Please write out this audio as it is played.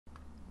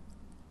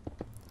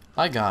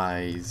Hi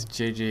guys,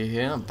 JJ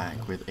here, I'm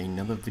back with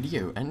another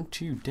video, and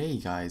today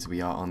guys we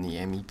are on the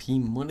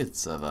MEP Modded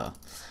Server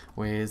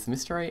with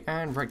Mr. A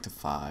and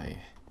Rectify.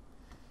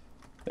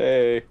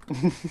 Hey.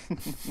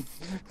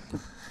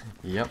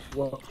 Yep.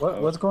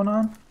 What's going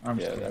on?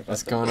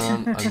 What's going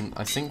on?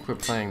 I think we're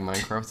playing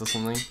Minecraft or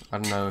something. I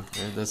don't know.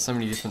 There's so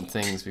many different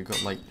things. We've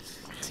got like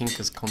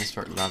Tinker's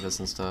construct ladders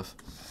and stuff.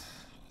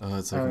 Oh,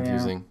 it's so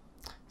confusing.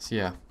 Yeah. So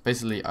yeah,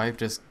 basically I've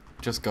just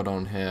got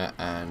on here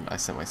and I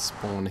set my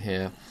spawn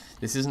here.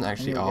 This isn't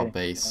actually our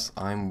base.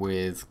 I'm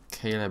with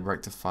Caleb,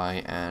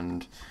 Rectify,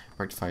 and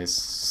Rectify's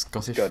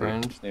Scottish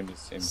friend. His name is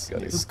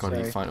Scotty.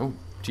 Scotty, fine. Oh,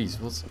 jeez,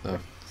 what's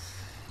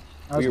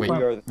Wait,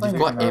 you've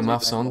got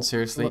earmuffs on?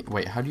 Seriously?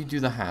 Wait, how do you do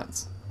the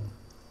hats?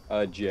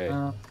 J.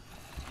 Oh,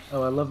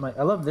 I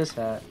love this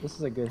hat. This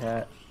is a good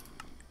hat.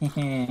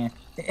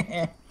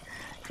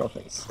 Troll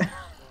face.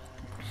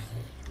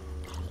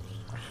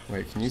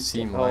 Wait, can you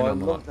see mine or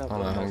not? Oh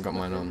no, I haven't got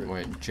mine on.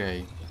 Wait,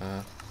 J.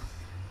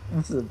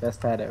 This is the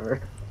best hat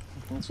ever.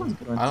 This one's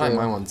good one I like too.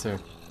 my one too.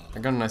 I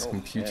got a nice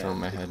computer on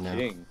my head now.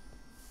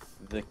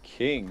 The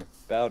king.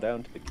 Bow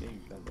down to the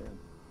king. Bow down.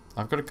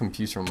 I've got a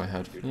computer on my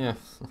head. Yeah.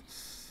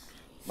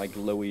 My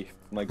glowy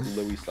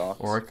socks.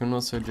 Or I can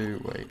also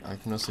do. Wait, I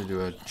can also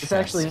do a chest. This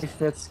actually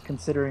fits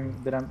considering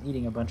that I'm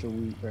eating a bunch of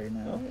wheat right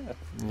now.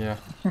 Oh, yeah.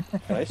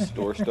 Can I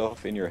store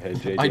stuff in your head,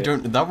 JJ? I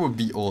don't. That would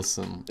be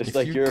awesome. It's if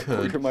like you you're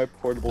could, my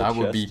portable that chest.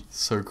 would be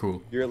so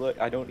cool. You're like,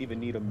 I don't even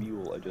need a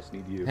mule. I just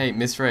need you. Hey,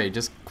 Miss Ray,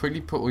 just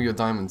quickly put all your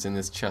diamonds in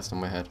this chest on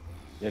my head.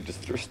 Yeah, just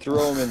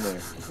throw them in there.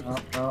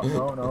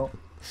 No.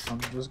 I'm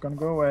just gonna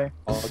go away.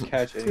 I'll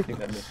catch anything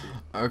that misses.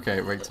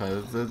 Okay, wait,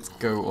 Tyler. Let's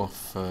go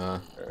off.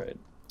 Alright.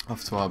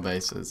 Off to our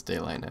base. It's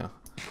daylight now.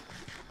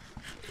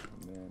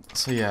 Man.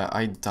 So yeah,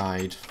 I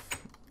died.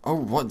 Oh,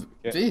 what?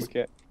 Jeez.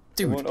 Okay.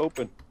 Dude. It won't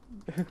open.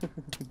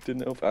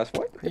 Didn't open.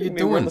 What are you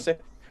doing?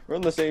 We're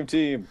on the same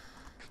team.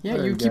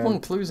 Yeah, you keep on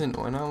closing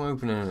when I'm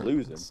opening it.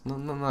 Losing. It's not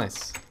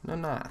nice. Not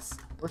nice.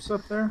 What's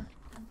up there?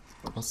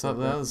 What's up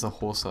there? There's a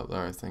horse up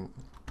there, I think.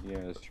 Yeah,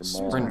 it's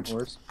your mom. Sprint.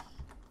 Horse.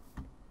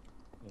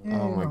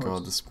 Oh my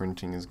god, the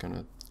sprinting is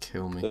gonna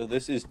kill me. So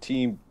this is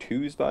Team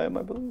 2's biome,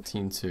 I believe?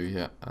 Team 2,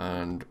 yeah.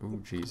 And, oh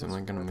jeez, am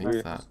I gonna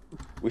make that?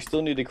 We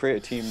still need to create a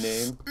team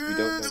name. We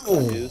don't know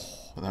what it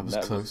is. That was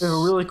close. A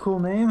really cool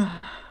name.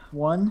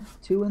 1,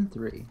 2, and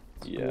 3.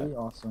 It's Yeah. really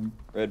awesome.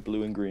 Red,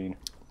 blue, and green.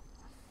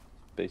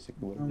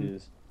 Basically what it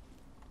is.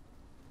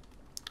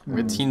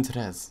 We're Team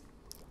 3.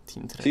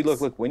 Team 3. See,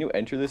 look, when you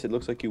enter this, it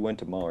looks like you went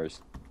to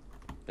Mars.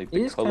 Like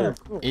the color. Kind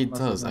of cool. It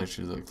does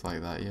actually look like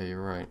that. Yeah,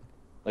 you're right.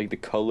 Like the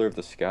color of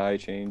the sky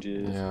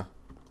changes. Yeah.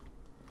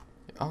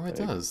 Oh, it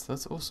does.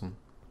 That's awesome.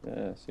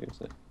 Yeah,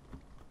 seriously.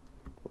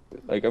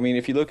 Like, I mean,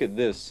 if you look at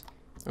this,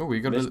 oh, we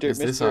got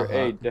Mr.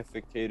 A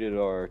defecated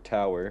our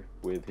tower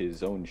with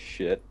his own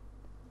shit.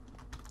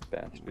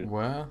 Bastard.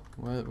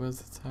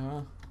 Where's the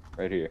tower?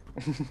 Right here.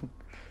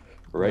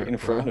 Right in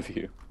front of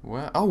you.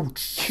 Where? Oh,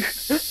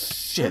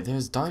 shit,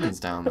 there's diamonds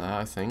down there,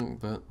 I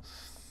think, but...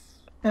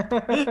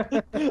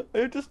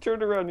 I just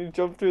turned around and you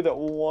jumped through that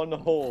one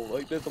hole.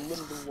 Like, there's a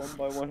little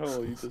 1x1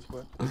 hole you just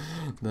went.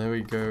 There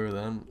we go,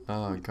 then.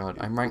 Oh, God.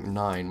 I'm ranked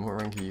 9.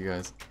 What rank are you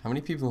guys? How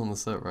many people on the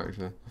server,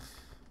 actually?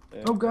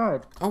 Yeah. Oh,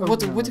 God. Oh,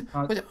 what?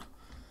 I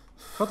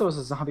thought there was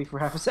a zombie for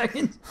half a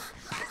second.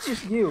 It's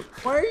just you.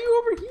 Why are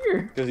you over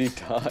here? Because he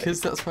died.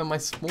 Because that's where my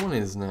spawn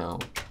is now.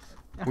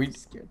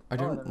 I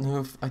don't know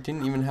if... I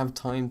didn't even have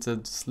time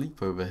to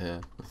sleep over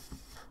here.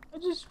 I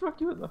just struck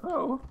you with the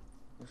hoe.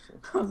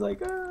 I was like,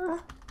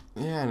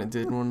 Yeah, and it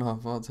did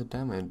 1.5 hearts of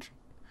damage.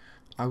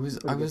 I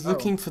was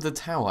looking for the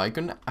tower.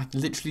 I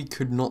literally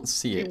could not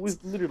see it. It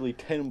was literally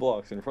 10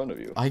 blocks in front of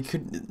you. I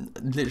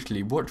could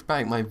literally watch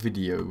back my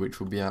video, which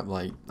will be out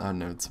like, I don't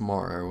know,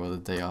 tomorrow or the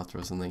day after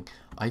or something.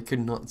 I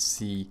could not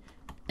see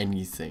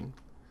anything.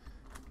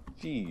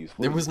 Jeez.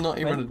 There was not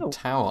even a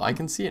tower. I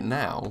can see it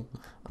now.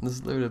 And there's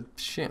a load of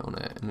shit on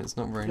it, and it's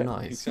not very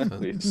nice.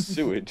 Exactly, it's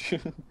sewage.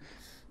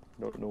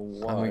 Don't know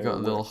why. And we got a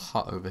little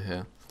hut over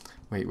here.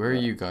 Wait, where are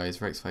you guys?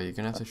 Rectify, you're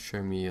gonna have to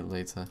show me it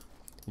later.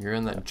 You're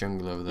in that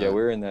jungle over there. Yeah,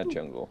 we're in that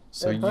jungle.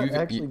 So that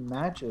actually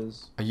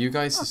matches. Are you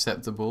guys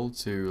susceptible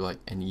to like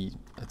any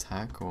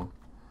attack or?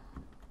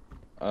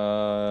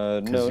 No,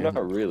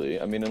 not really.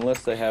 I mean,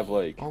 unless they have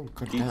like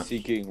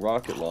heat-seeking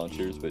rocket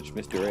launchers, which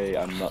Mr. A,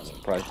 I'm not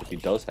surprised if he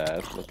does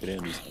have. Look at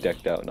him, he's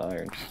decked out in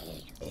iron.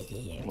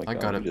 Oh my I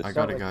got it, guys,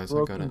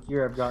 I got it.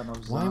 Here I've gotten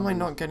Why am I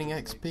not getting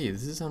XP?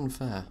 This is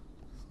unfair.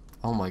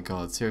 Oh my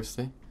god,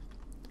 seriously?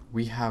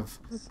 We have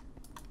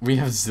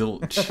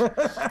zilch.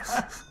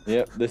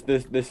 Yep,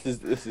 this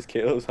is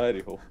Kalo's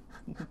hidey hole.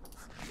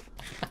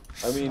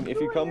 I mean, if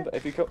you come,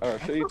 I'll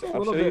show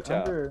you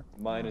town.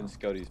 Mine and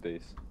Scotty's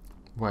base.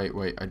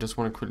 Wait, I just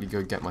want to quickly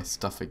go get my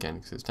stuff again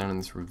because it's down in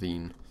this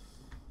ravine.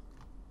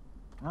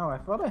 Oh, I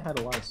thought I had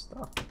a lot of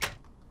stuff.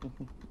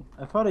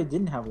 I thought I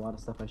didn't have a lot of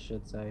stuff, I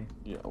should say.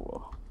 Yeah,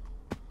 well.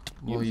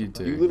 Well, you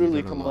do. You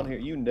literally come on here,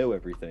 you know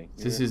everything.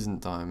 This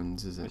isn't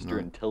diamonds, is it? Mr.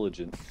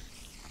 Intelligent.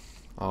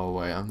 Oh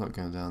wait, I'm not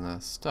going down there.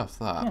 Stuff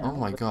that. Yeah, oh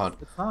my god.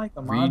 It's not like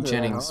the mods are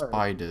that Regenning hard.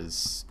 spiders.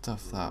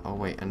 Stuff that. Oh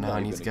wait, and now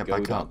I need to get go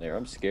back down up. there.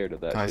 I'm scared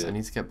of that Guys, shit. I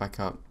need to get back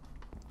up.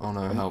 Oh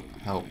no, help,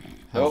 help,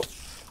 Oh. help.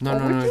 No,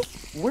 no, no.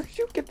 Where'd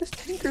you get this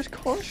Tinker's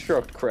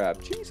Construct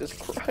crap? Jesus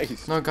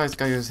Christ. No, guys,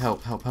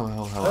 help, help, help,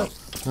 help, help.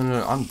 No, no,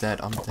 no, I'm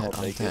dead, I'm dead,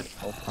 I'm dead.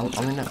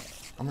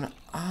 I'm in a,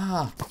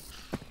 ah.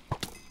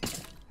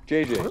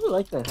 JJ. I really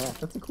like that hat.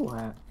 That's a cool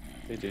hat.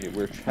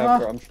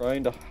 JJ, I'm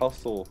trying to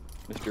hustle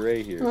Mr.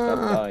 A here. Stop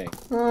dying.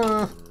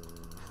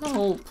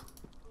 Help.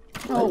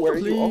 Oh, Help, where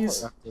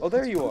please. you are. Oh,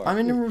 there you are. I'm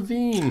in a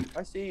ravine.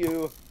 I see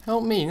you.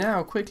 Help me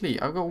now, quickly.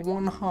 I've got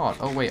 1 heart.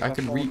 Oh wait, I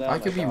could be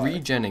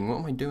regenning. What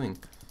am I doing?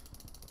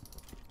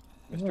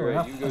 Mr.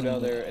 A, you go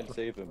down there and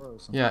save him.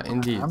 Yeah,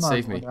 indeed, I'm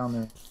save not me. down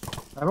there.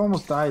 I've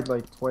almost died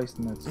like twice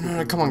in that. No,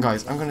 no, come on,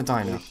 guys. I'm gonna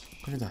die now. I'm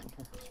gonna die.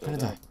 I'm gonna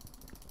die.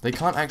 They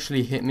can't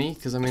actually hit me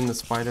because I'm in the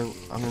spider.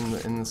 I'm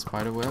in the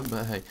spider web.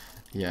 But hey,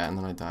 yeah, and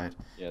then I died.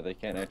 Yeah, they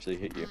can't actually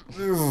hit you.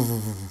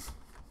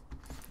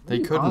 They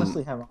couldn't.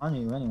 Honestly, have on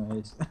you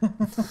anyways.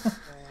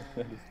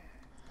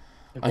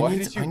 Why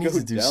did you go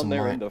do down some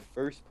there in the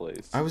first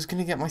place? I was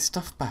gonna get my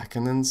stuff back,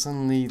 and then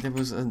suddenly there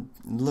was a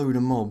load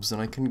of mobs,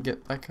 and I couldn't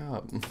get back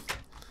up.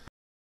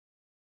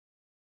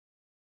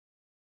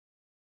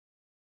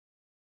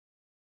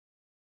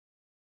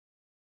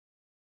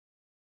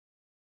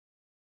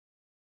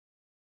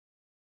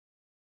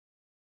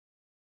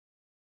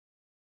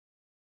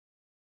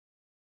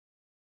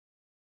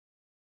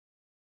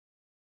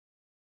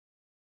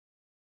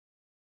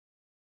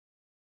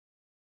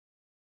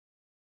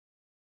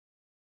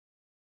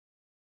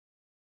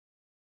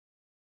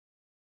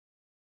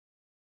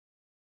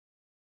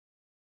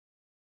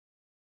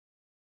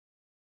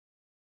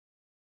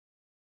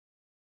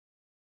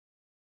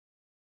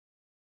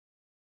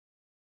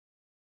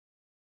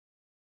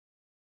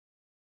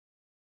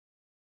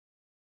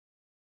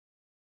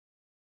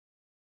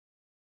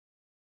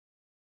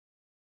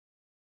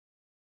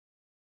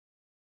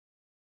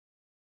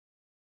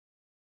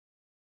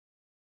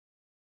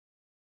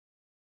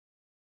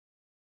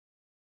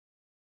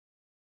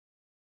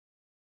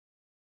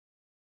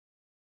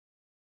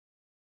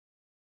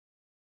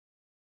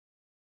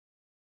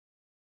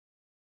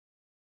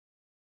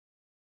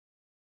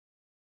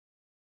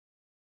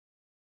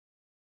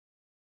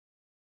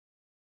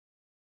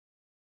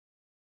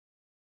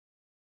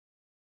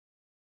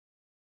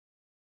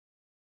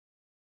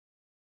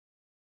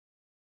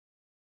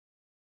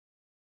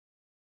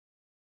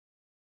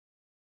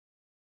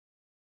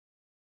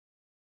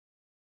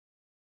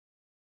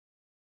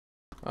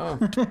 Oh,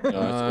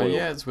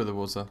 yeah, it's with the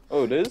water.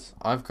 Oh, it is?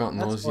 I've got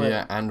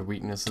nausea and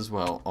weakness as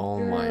well. Oh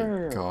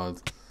my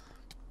god.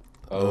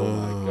 Oh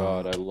my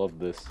god, I love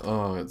this.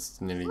 Oh, it's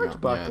nearly gone.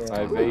 Yeah, it's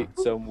I've gone. ate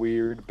some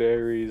weird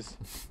berries.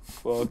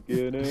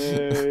 Fucking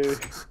A.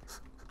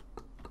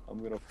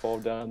 I'm gonna fall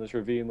down this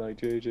ravine like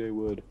JJ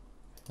would.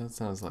 That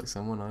sounds like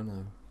someone I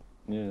know.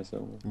 Yeah,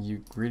 someone.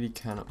 You really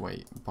cannot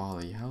wait.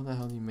 Barley, how the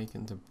hell do you make it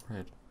into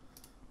bread?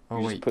 Oh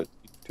you wait. Just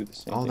do the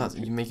same oh, thing that's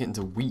you make it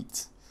into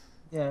wheat.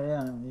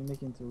 Yeah, you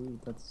make it into wheat.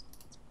 That's.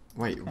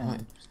 Wait,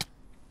 what?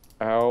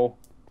 Ow.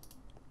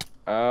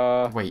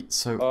 Wait,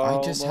 so oh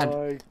I just had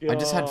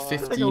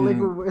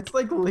 15. It's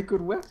like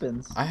liquid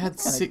weapons. I had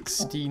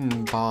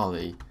 16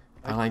 barley,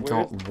 and I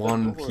got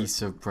 1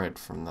 piece of bread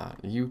from that.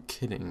 Are you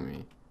kidding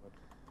me?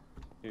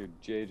 Dude,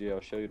 JJ,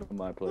 I'll show you to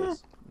my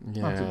place.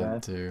 Yeah, I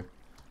do.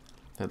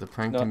 Let the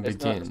prank can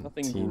begin. It's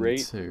nothing Team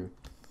great. 2.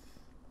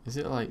 Is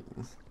it like?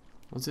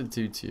 What's it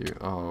do to you?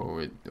 Oh,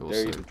 it also.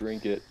 There you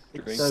drink it.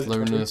 Drink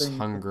Slowness, everything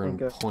hunger, and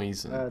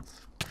poison.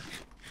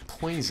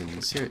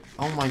 Poison? Seriously?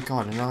 Oh my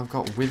god! And now I've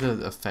got wither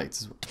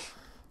effects.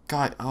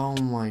 Guy, oh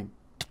my.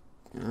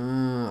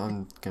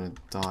 I'm gonna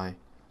die.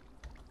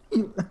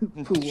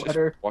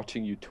 Water.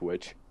 Watching you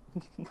twitch.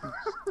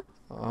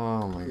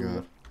 Oh my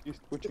god. You're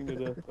twitching to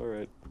death.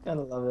 Alright.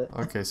 Gotta love it.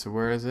 Okay, so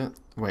where is it?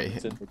 Wait,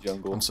 it's in the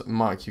jungle.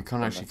 Mark, you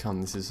can't actually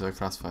come. This is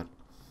classified.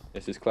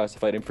 This is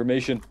classified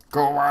information.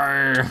 Go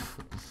away!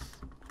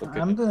 Okay.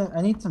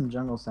 I need some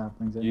jungle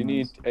saplings. You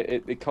need.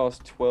 It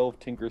costs 12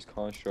 Tinker's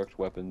Construct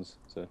weapons.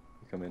 So you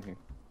come in here.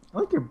 I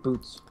like your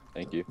boots.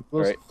 Thank you.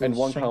 All right, and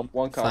one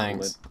compliment.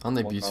 Thanks. Aren't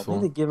they beautiful?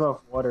 I need to give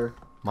off water.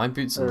 My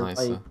boots are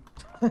nicer.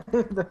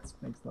 That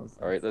makes no sense.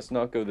 All right, let's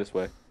not go this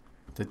way.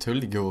 They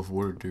totally go off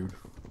water, dude.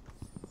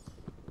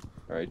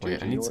 All right, wait,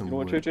 JJ, I need some you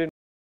want wood. JJ?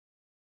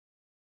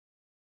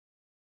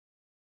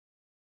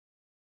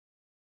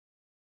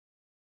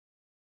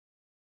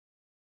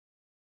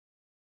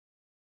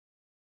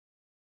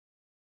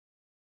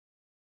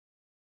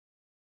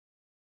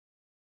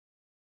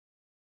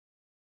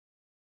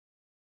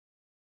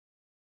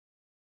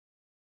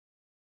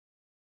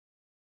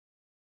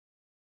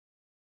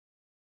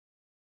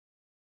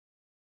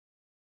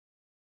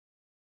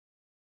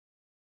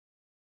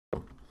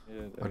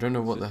 Yeah, I don't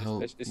know what the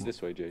hell. It's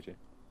this way, JJ.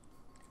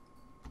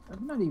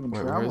 I've not even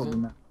Wait, traveled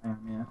in that time,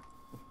 yeah.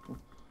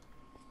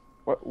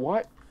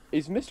 What?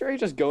 Is Mr. A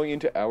just going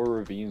into our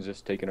ravines,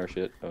 just taking our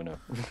shit? Oh no.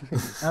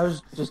 I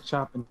was just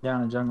chopping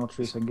down a jungle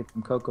tree so I can get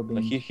some cocoa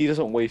beans. Like he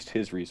doesn't waste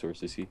his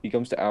resources. He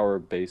comes to our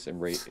base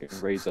and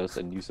raids us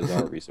and uses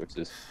our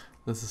resources.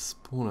 There's a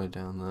spawner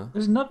down there.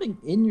 There's nothing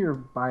in your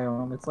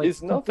biome. It's like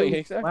it's nothing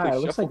exactly. Flat. It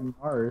looks like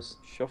Mars.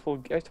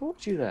 Shuffle. I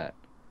told you that.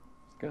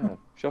 God,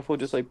 Shuffle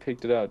just like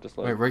picked it out. Just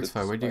like. Wait,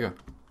 Rexfire, where'd you go?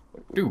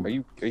 Dude,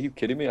 are you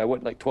kidding me? I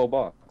went like 12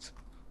 blocks.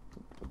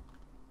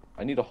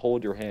 I need to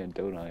hold your hand,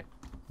 don't I?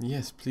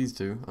 Yes, please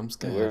do. I'm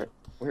scared.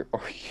 Where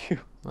are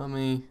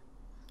you?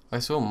 I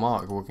saw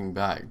Mark walking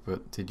back,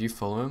 but did you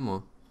follow him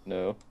or?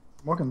 No.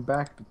 I'm walking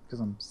back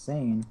because I'm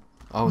sane.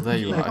 Oh, there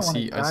you are.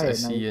 I I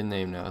see your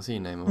name now. I see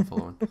your name. I'm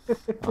following.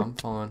 I'm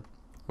following.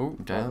 Oh,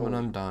 damn, and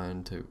I'm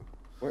dying too.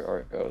 Where are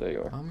you? Oh, there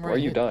you are. Why are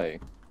you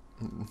dying?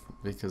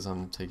 Because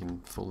I'm taking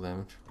full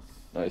damage.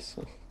 Nice.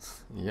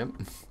 Yep.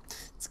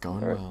 It's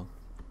going well.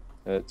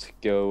 Let's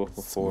go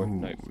before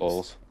night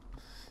falls.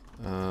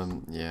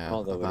 Yeah,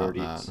 although about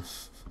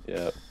that.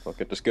 Yeah,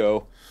 fuck it, just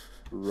go.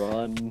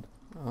 Run.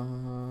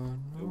 No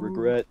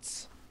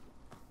regrets.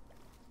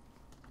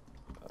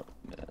 Oh,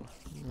 man.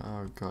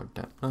 Oh, god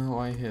damn. Oh,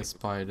 I hear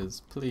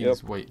spiders.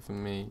 Please wait for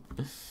me.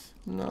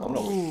 No,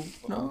 no,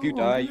 if you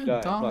die, I'm you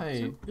gonna die.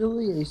 Is there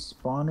really a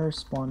spawner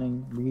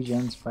spawning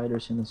regen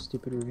spiders in the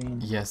stupid ravine?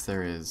 Yes,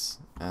 there is.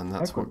 And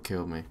that's what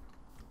killed me.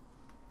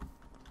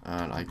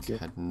 And I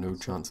had no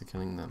chance of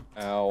killing them.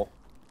 Ow.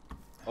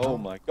 Oh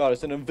my god,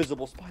 it's an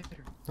invisible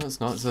spider. No,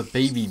 it's not. It's a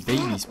baby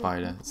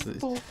spider.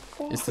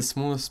 It's the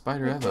smallest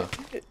spider ever.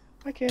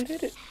 I can't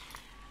hit it.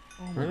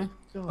 Oh really?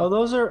 Oh,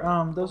 those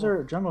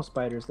are jungle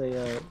spiders.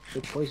 They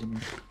poison you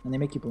and they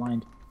make you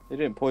blind. They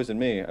didn't poison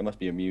me. I must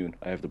be immune.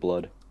 I have the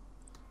blood.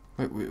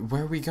 Wait,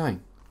 where are we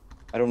going?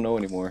 I don't know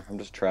anymore. I'm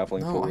just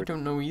traveling forward. No, I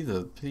don't know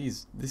either.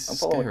 Please, this is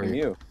scary. I'm scary. following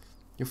you.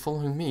 You're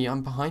following me.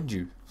 I'm behind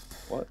you.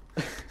 What?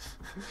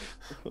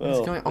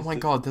 Well, oh my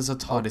god, there's a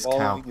TARDIS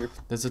cow.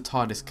 There's a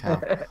TARDIS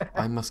cow.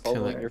 I must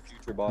kill it. Your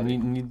future body.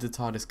 Need the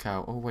TARDIS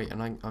cow. Oh wait,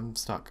 and I'm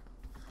stuck.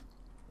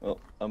 Well,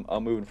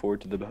 I'm moving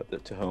forward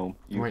to home.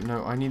 Wait,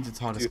 no, I need the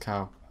TARDIS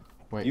cow.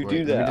 Wait, you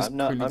do that. Let me just I'm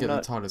not. get the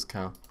TARDIS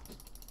cow.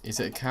 Is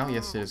it a cow?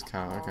 Yes, it is a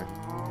cow. Okay.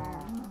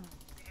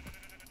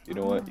 You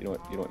know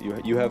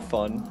what? You have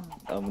fun.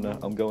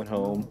 I'm going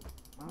home.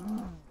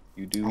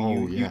 You do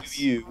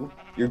you.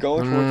 You're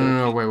going towards.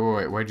 No,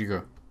 wait. Where'd you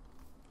go?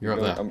 You're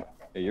up there.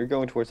 You're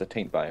going towards the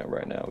taint biome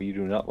right now. You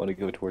do not want to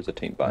go towards the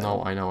taint biome.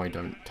 No, I know I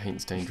don't.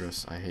 Taint's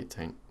dangerous. I hate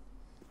taint.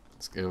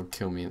 It'll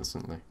kill me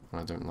instantly.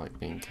 I don't like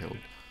being killed.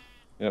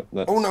 Yep.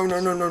 Oh no!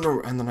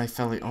 And then I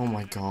fell. Oh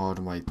my god,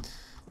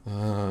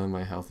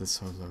 my health is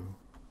so low.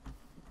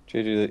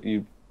 JJ,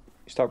 you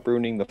stop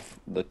ruining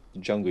the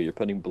jungle. You're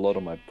putting blood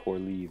on my poor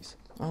leaves.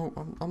 Oh,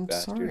 I'm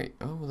sorry.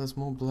 Oh, there's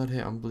more blood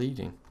here. I'm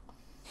bleeding.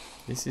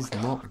 This is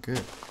not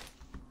good.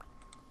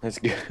 That's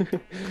good.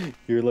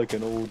 You're like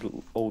an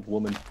old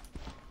woman.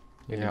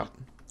 Yeah.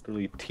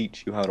 Really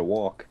teach you how to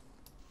walk.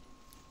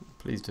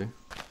 Please do.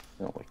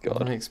 Oh my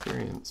god. I'm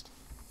inexperienced.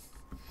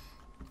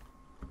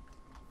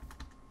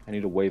 I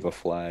need to wave a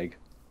flag.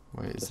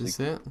 Wait, is this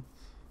it?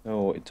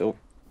 No, it's over.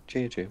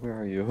 JJ, where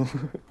are you?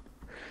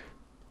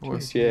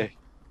 JJ.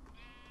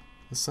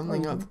 There's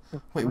something up.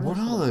 Wait, what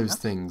are those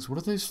things? What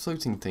are those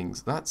floating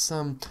things? That's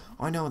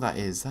I know what that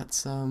is.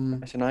 That's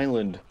It's an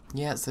island.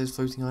 Yeah, it's those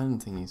floating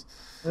island thingies.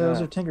 Yeah,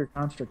 those are Tinker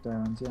Construct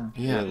islands. Yeah.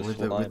 Yeah, with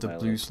the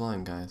blue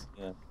slime guys.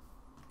 Yeah.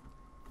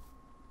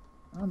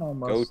 I don't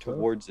know. Go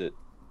towards it.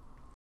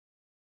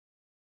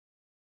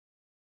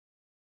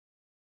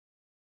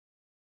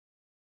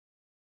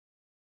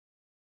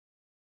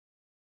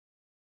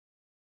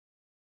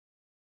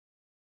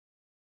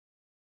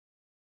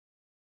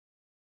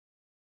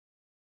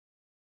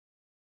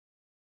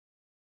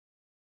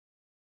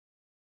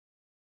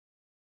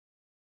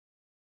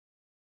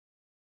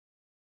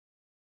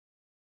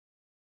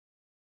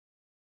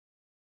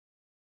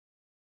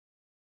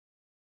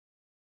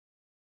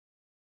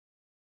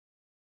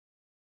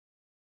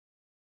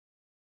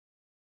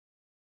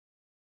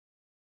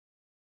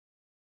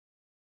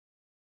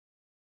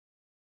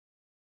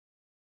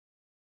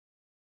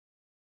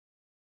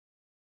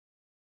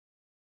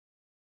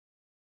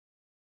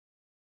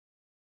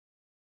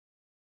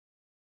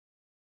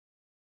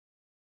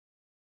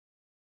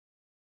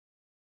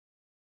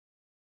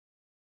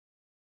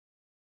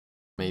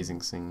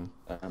 Amazing singing.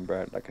 I'm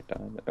bright like a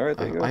diamond. Alright,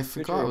 there you go. I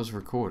forgot I was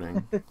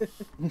recording.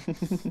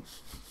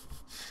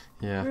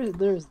 Yeah.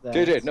 There's that.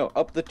 JJ, no,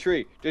 up the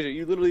tree. JJ,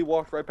 you literally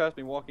walked right past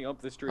me walking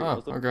up this tree.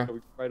 Oh, okay.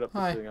 Right up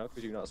this thing. How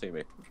could you not see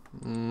me?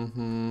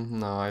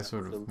 No, I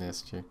sort of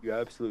missed you. You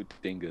absolute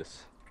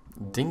dingus.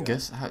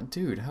 Dingus?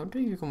 Dude, how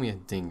dare you call me a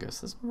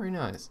dingus? That's not very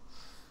nice.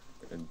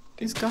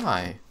 This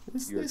guy.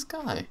 This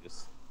guy.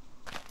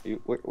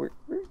 Where are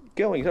you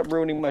going? Stop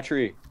ruining my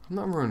tree. I'm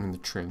not ruining the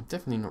tree. I'm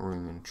definitely not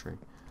ruining the tree.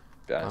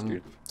 Bastard.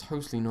 I'm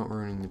totally not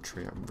ruining the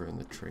tree. I'm ruining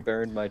the tree.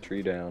 Burned my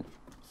tree down.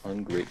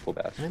 Ungrateful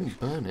bastard. I didn't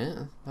burn it.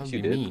 That would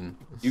be mean.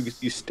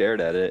 You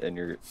stared at it and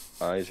your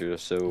eyes are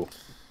just so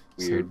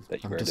weird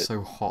that you burned it. I'm just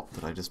so hot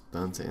that I just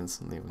burnt it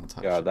instantly when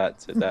touched it. Yeah,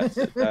 that's it.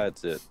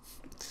 That's it.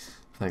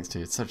 Thanks,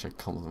 dude. It's such a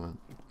compliment.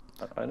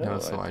 I know. Never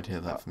thought I'd hear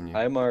that from you.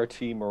 I'm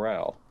RT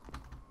morale.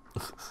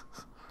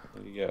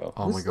 There you go.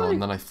 Oh my god,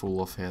 and then I fall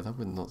off here. That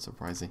would not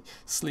surprise me.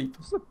 Sleep.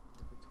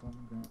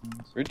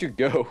 Where'd you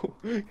go?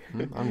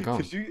 I'm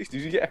gone. Did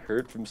you get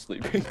hurt from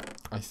sleeping?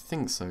 I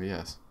think so,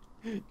 yes.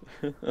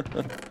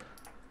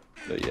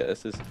 But yeah,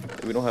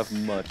 we don't have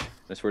much.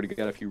 I swear to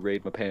God, if you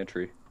raid my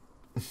pantry.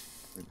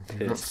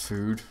 We've got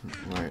food.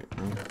 Right.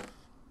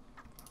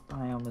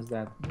 Biome is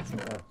that?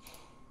 Isn't that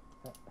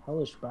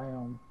hellish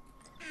biome?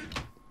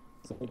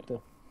 It's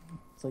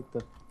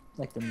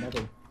like the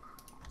nether.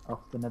 Oh,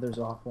 the nether's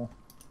awful.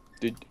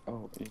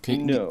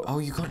 Can you, oh,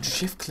 you can't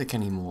shift click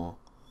anymore.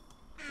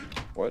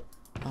 What?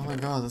 Oh my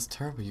god, that's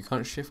terrible. You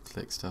can't shift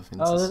click stuff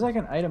into. Oh, there's like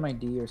an item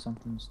ID or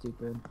something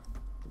stupid.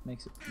 It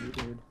makes it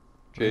weird.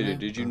 JJ,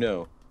 did you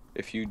know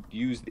if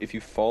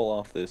you fall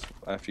off this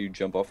after you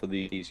jump off of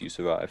these, you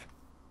survive?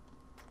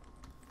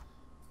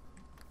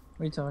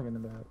 What are you talking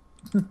about?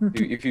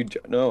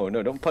 No,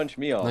 don't punch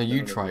me off. No,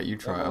 you try it. You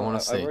try it. I want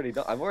to see.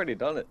 I've already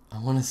done it. I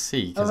want to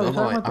see because Oh,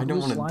 otherwise I don't blue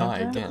want to die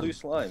slime again. Blue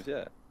slimes,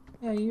 yeah.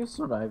 Yeah, you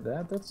survived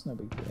that. That's no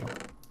big deal.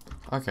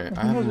 Okay,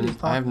 Yeah,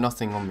 I have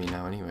nothing on me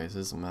now anyways. It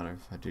doesn't matter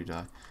if I do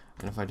die.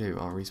 And if I do,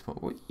 I'll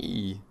respawn.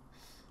 Whee!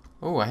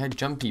 Oh, I had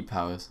jumpy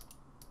powers.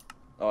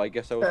 Oh, I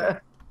guess I was.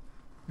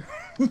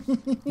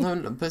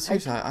 No, but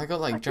seriously, I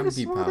got like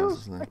jumpy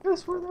powers. I could have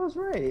sworn that was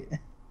right.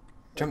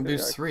 Jump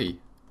boost 3.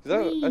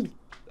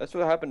 That's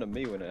what happened to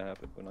me when I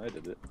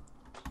did it.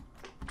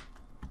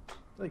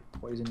 It's like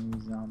poisoning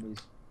these zombies.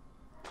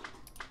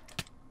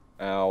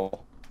 Ow.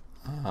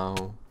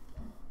 Oh.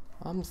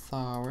 I'm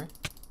sorry.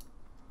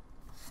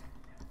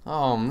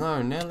 Oh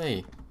no,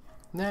 Nelly.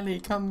 Nelly,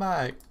 come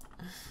back.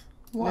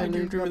 Why did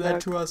you do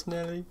that to us,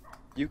 Nelly?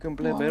 You can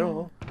blame it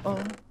all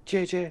on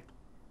JJ.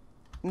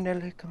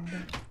 Nelly, come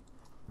back.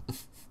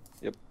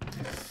 Yep.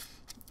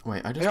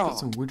 Wait, I just put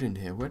some wood in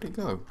here. Where'd it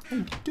go?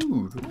 Hey,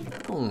 dude, where's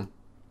it gone?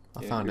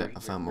 I found it. I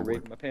found my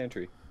wood. My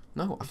pantry.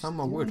 No, I found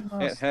my wood.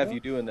 Can't have you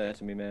doing that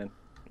to me, man.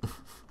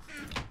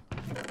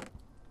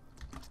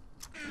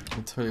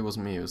 It totally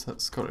wasn't me. It was that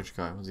Scottish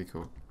guy. What's he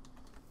called?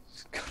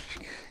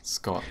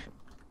 Scott.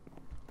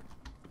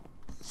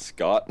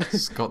 Scott?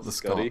 Scott the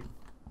Scott. Scotty.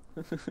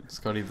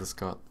 Scotty the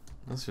Scott.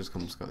 Let's just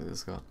call him Scotty the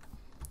Scott.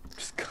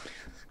 This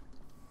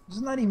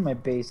is not even my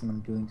base and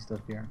I'm doing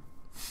stuff here.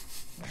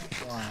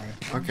 Why?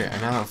 Okay, I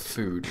now have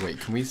food. Wait,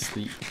 can we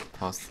sleep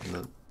past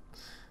the...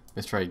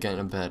 Mr. Ray, get in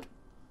a bed.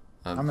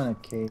 I'm in a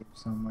cave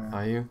somewhere.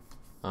 Are you?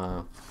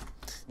 Or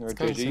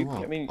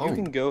JJ, I mean,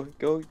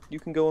 you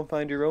can go and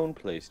find your own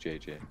place,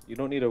 JJ. You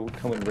don't need to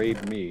come and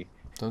raid me.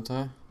 Don't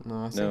I?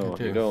 No, I think I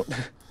do. You don't.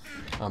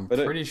 I'm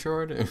pretty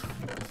sure I do.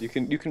 You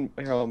can.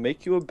 Here, I'll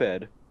make you a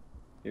bed.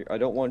 I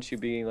don't want you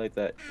being like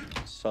that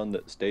son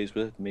that stays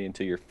with me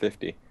until you're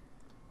 50.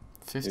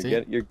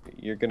 50?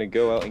 You're gonna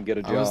go out and get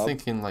a job. I was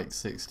thinking like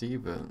 60,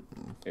 but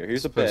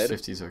here's a bed.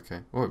 50's okay.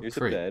 Oh, here's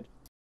free. a bed.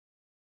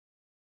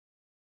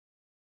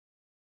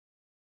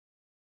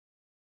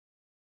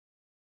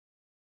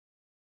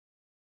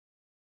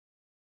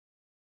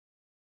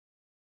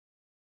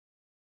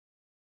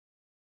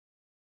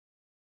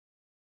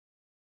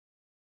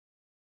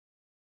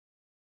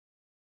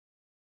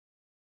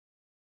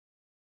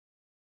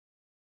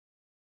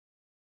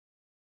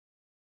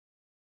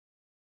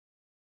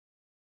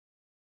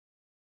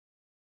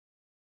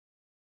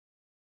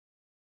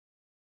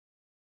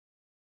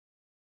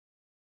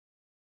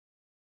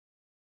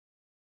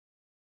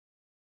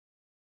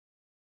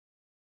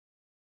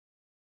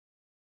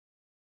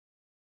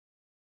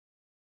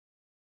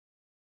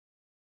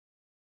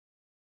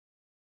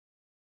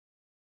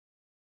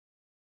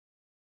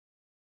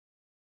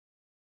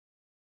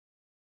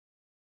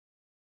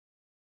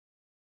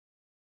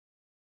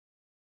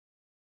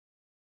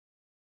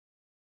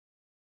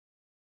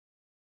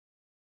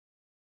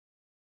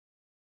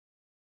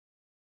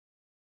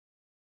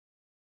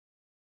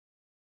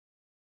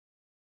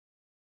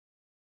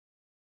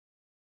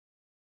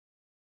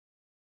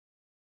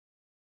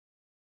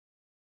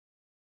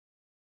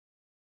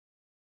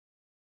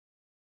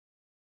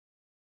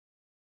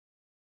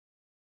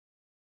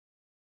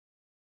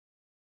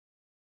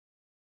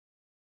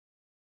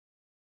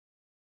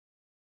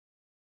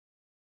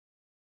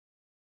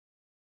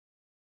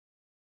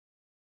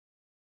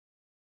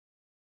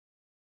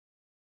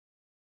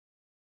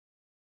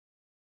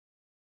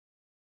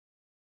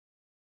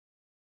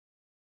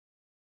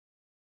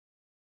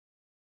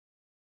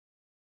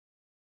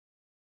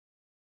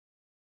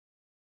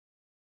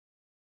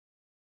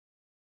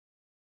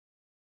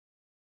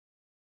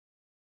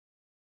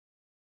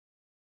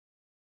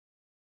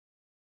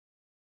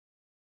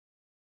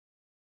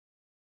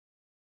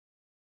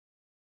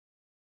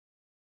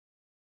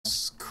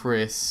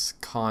 Chris,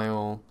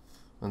 Kyle,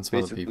 and some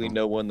other people. Basically,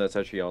 no one that's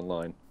actually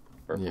online.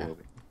 Yeah.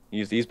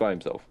 He's by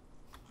himself.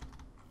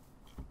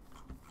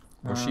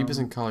 Well, Sheep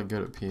isn't kind of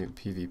good at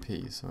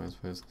PvP, so I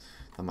suppose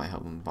that might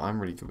help him. But I'm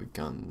really good with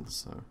guns,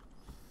 so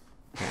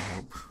that'll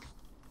help.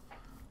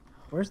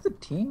 Where's the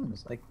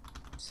teams? Like,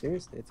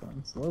 Seriously, it's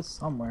on this list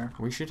somewhere.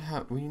 We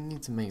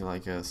need to make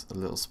like a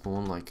little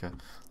spawn, like a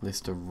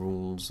list of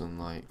rules and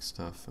like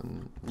stuff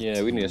and. Yeah,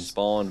 teams. we need a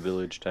spawn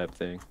village type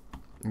thing.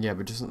 Yeah,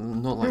 but just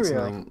not like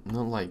something,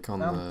 not like on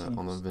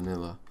the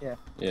vanilla. Yeah.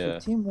 Yeah.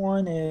 So team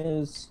 1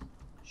 is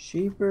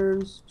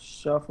Sheepers,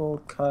 Shuffle,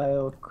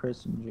 Kyle,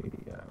 Chris, and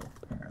JDO.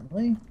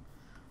 Apparently.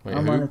 Wait,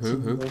 I'm on a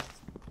team who?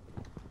 with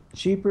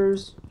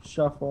Sheepers,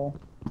 Shuffle,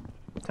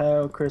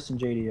 Kyle, Chris, and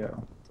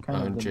JDO.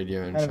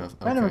 JDO and Shuffle.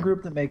 Kind of a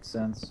group that makes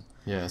sense.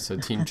 Yeah, so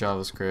Team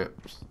JavaScript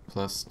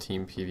plus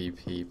Team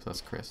PvP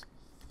plus Chris.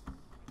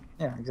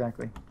 Yeah,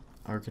 exactly.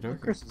 Okay.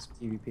 Chris is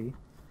PvP.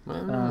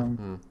 I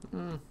mean,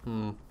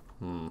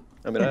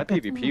 I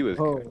PvP with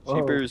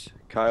Sheepers,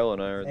 Kyle,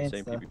 and I are the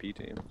same PvP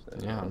team. So.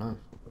 Yeah, I know.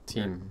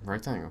 Team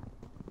Rectangle.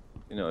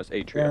 You know, it's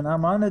Atria. And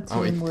I'm on a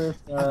team with.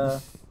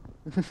 Oh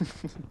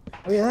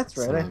yeah, that's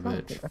right. I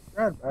forgot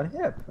about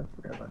Hip.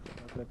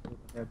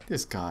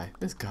 This guy.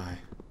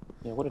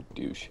 Yeah, what a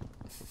douche.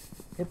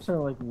 Hips are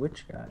like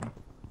witch guy.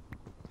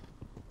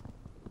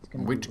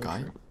 Which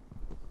guy?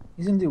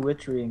 He's gonna do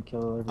witchery and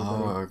kill everybody.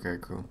 Oh, okay,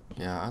 cool.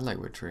 Yeah, I like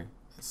witchery.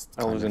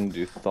 I was gonna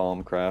do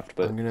Thaumcraft,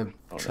 but I'm gonna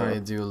try to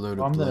do a load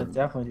of I'm blood. gonna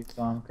definitely do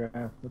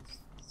Thaumcraft.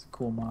 It's a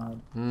cool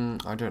mod.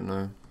 I don't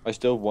know. I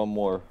still have one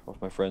more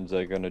of my friends that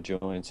are gonna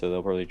join, so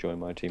they'll probably join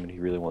my team, and he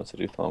really wants to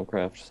do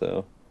Thaumcraft,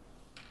 so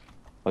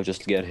I'll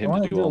just get him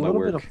to do all my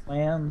work. I want to do a little bit of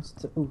plans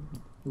to.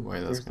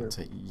 Wait, that's gonna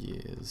take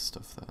years.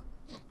 Stuff that.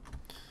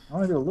 I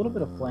want to do a little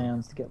bit of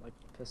plans to get like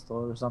a pistol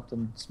or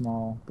something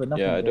small, but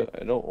nothing. Yeah, big.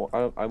 I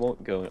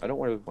won't go. I don't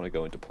really want to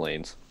go into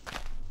planes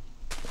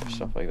or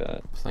stuff like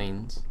that.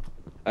 Planes.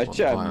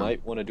 Actually, I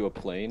might want to do a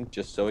plane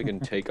just so I can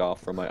take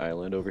off from my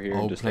island over here. Oh,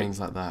 and just planes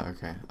like that.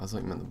 Okay, I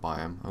thought you meant the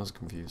biome. I was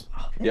confused.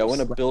 Yeah, I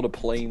want to build a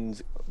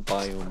planes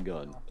biome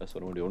gun. That's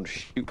what I want to do. I want to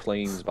shoot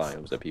planes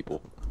biomes at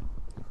people.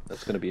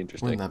 That's gonna be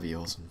interesting. Wouldn't that be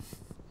awesome?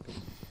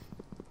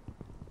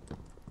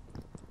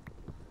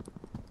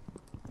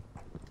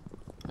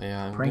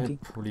 Yeah, I'm gonna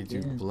probably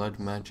do blood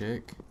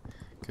magic,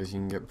 because you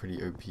can get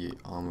pretty OP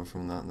armor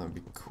from that, and that'd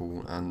be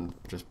cool, and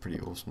just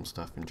pretty awesome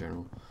stuff in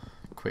general.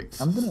 Quick.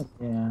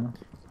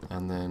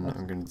 And then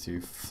I'm gonna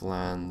do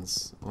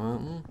flans.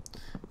 Well,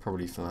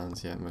 probably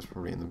flans. Yeah, most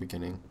probably in the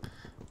beginning.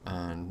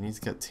 And need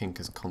to get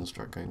Tinker's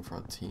construct going for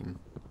our team.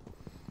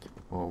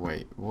 Oh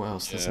wait, what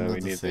else? There's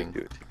another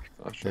thing.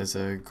 There's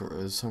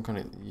some kind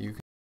of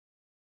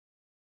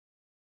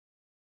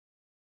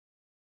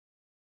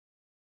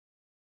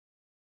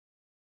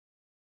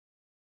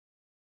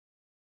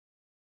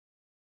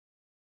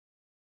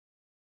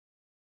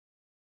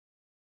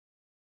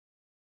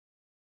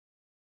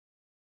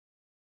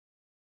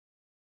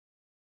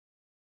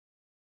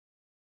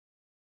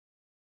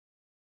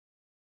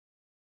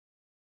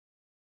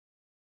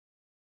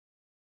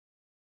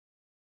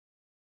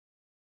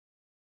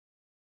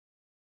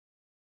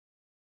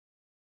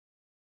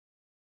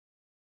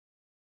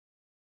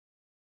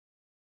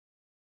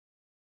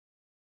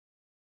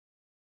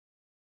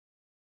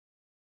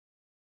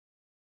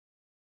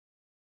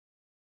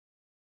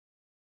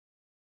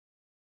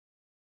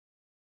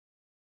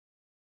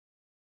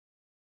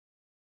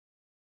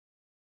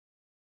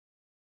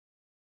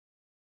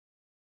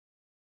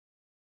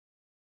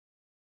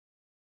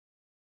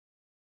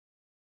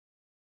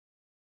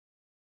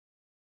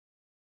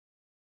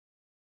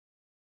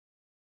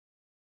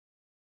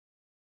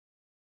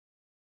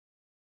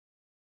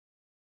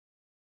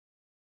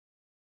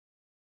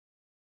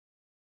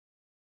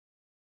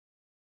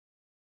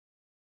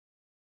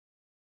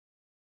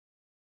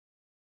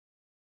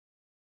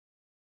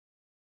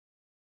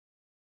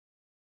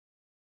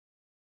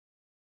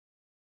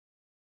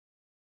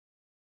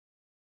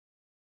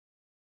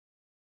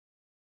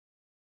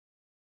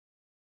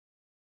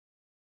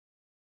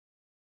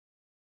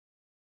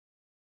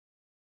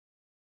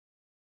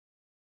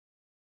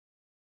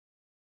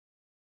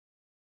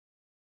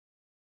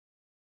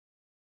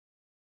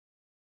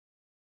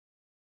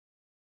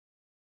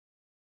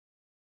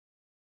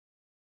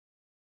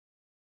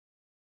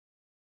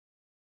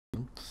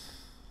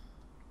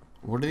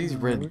What are these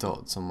red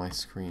dots on my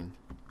screen?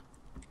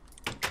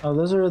 Oh,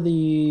 those are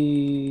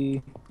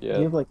the. Yeah. Do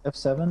you have like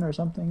F7 or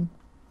something?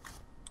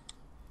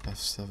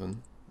 F7.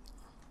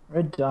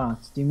 Red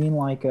dots. Do you mean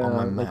like on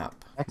my like map?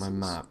 X's? My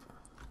map.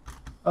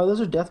 Oh,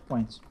 those are death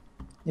points.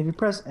 If you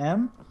press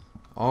M.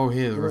 Oh,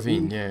 here the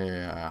ravine.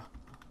 Yeah.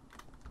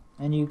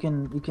 And you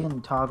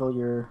can toggle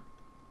your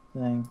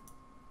thing.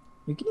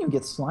 You can even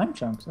get slime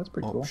chunks. That's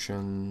pretty cool.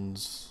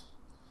 Options.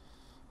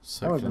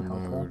 Circular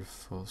mode.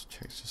 Force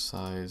texture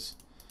size.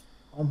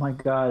 Oh my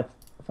god!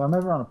 If I'm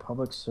ever on a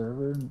public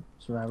server,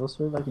 survival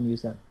server, I can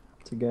use that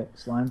to get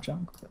slime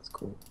chunks. That's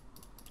cool.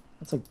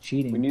 That's like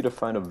cheating. We need to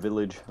find a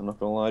village. I'm not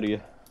gonna lie to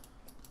you.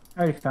 I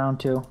already found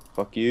 2.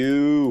 Fuck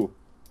you.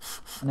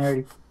 And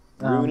I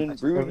already.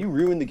 You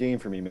ruined the game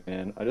for me,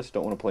 man. I just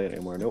don't want to play it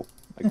anymore. Nope.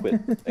 I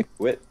quit. I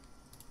quit.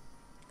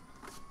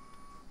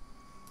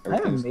 I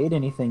haven't made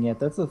anything yet.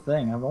 That's the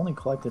thing. I've only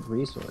collected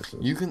resources.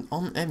 You can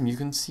on M. You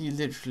can see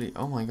literally.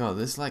 Oh my god!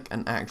 There's like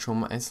an actual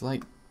map. It's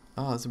like.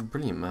 Oh, it's a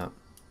brilliant map.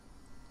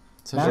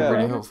 It's actually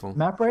really helpful.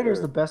 Map Writer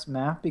is the best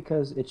map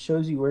because it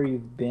shows you where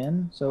you've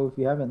been. So if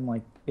you haven't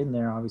like been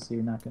there, obviously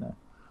you're not gonna.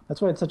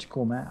 That's why it's such a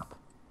cool map.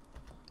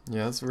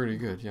 Yeah, that's really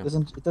good. Yeah.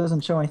 It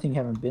doesn't show anything you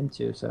haven't been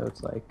to, so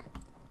it's like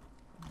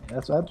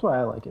that's why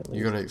I like it.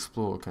 You gotta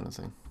explore, kind of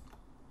thing.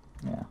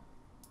 Yeah.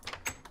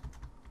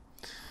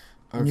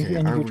 Okay,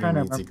 I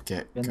really need to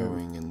get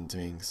going and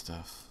doing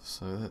stuff.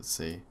 So let's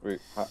see.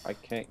 Wait, I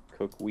can't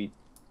cook wheat.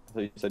 I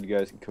thought you said you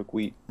guys can cook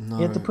wheat. No.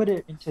 You have to put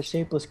it into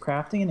shapeless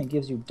crafting, and it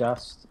gives you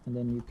dust, and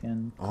then you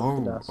can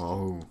cook the dust.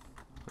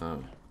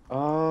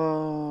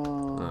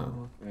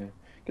 Okay.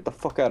 Get the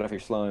fuck out of here,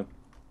 slime.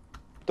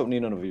 Don't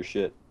need none of your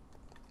shit.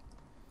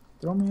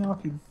 Throw me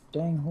off, you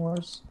dang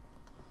horse.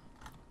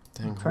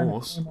 Dang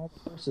horse?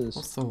 Horses.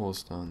 What's the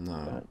horse done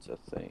now? That's a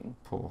thing.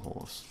 Poor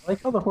horse. I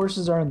like how the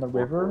horses are in the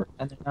river,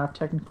 and they're not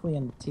technically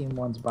in Team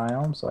 1's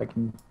biome, so I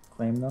can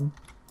claim them.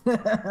 Oh,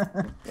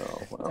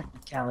 well.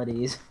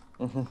 Technicalities.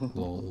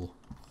 Lol.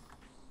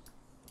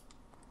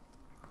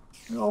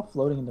 They're all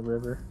floating in the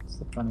river. It's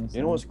the funniest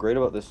You know what's great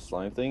about this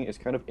slime thing? It's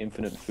kind of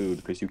infinite food,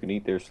 because you can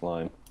eat their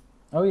slime.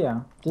 Oh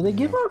yeah. Do they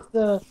give off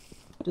the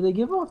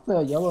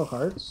yellow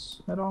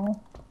hearts at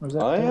all? Or is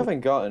that I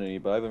haven't gotten any,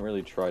 but I haven't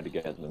really tried to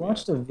get them. I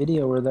watched a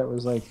video where that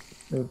was like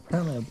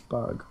apparently a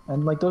bug,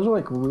 and like those are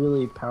like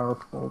really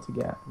powerful to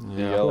get. Yeah.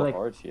 The yellow like,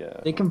 hearts,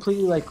 yeah. They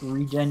completely like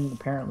regen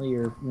apparently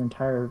your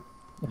entire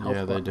health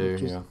bar. They do.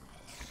 Yeah.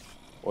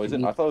 Well, is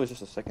it? I thought it was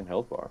just a second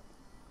health bar.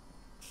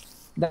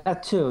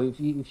 That too.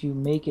 If you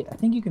make it, I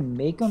think you can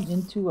make them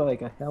into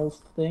like a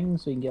health thing,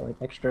 so you can get like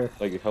extra.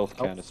 Like a health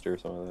canister or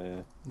something like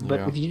that. Yeah.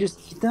 But if you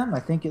just eat them, I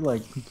think it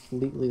like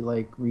completely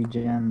like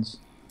regens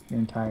your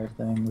entire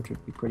thing, which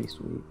would be pretty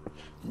sweet.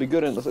 Be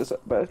good,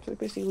 but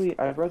basically,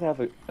 I'd rather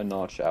have a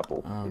notch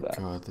apple. Oh for that.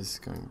 god, this is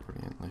going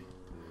brilliantly.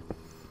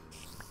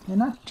 Yeah,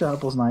 notch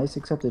apple's nice,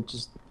 except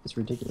it's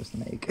ridiculous to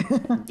make.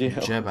 Yeah.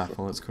 Jeb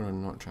apple. It's called a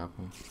notch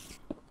apple.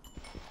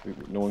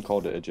 No one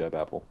called it a jeb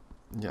apple.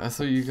 Yeah, I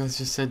thought you guys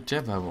just said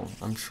Jeb apple.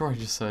 I'm sure I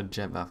just said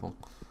Jeb apple.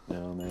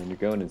 No, man, you're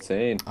going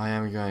insane. I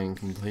am going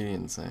completely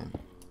insane.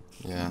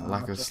 Yeah,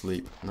 lack of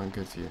sleep. Not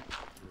good for you.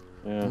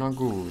 Yeah. Not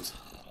good.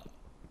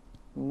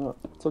 Not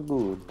so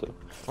good.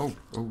 Oh,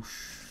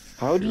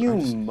 How do you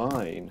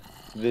mine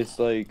this,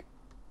 like...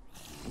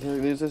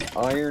 There's this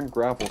iron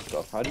grapple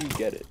stuff. How do you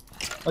get it?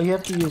 Oh, you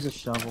have to use a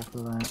shovel for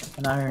that.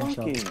 An iron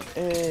shovel.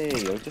 Hey,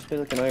 I just made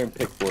like an iron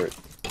pick for it.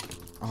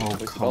 Oh,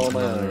 like, come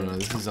on. No,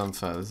 this is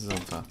unfair. This is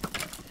unfair.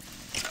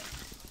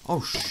 Oh,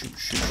 shoot.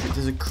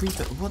 There's a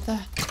creeper. What the?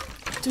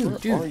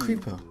 Dude,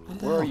 creeper.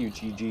 Where are you,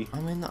 GG?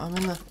 I'm in the...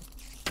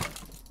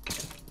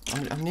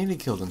 I nearly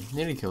killed him.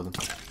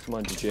 Come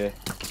on, GJ.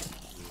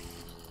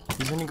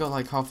 He's only got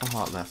like half a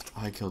heart left.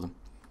 I killed him.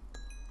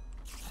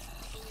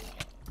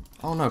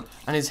 Oh no,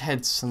 and his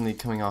head's suddenly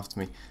coming after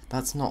me.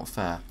 That's not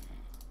fair.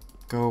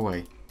 Go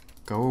away.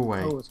 Go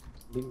away. Oh,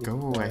 go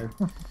away.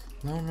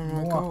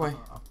 No, go away.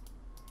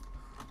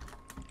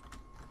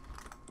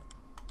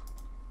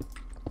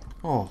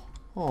 Oh.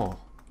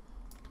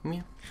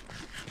 Me?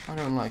 I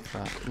don't like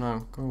that.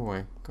 No, go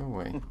away.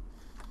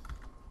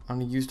 I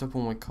only used up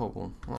all my cobble. Oh,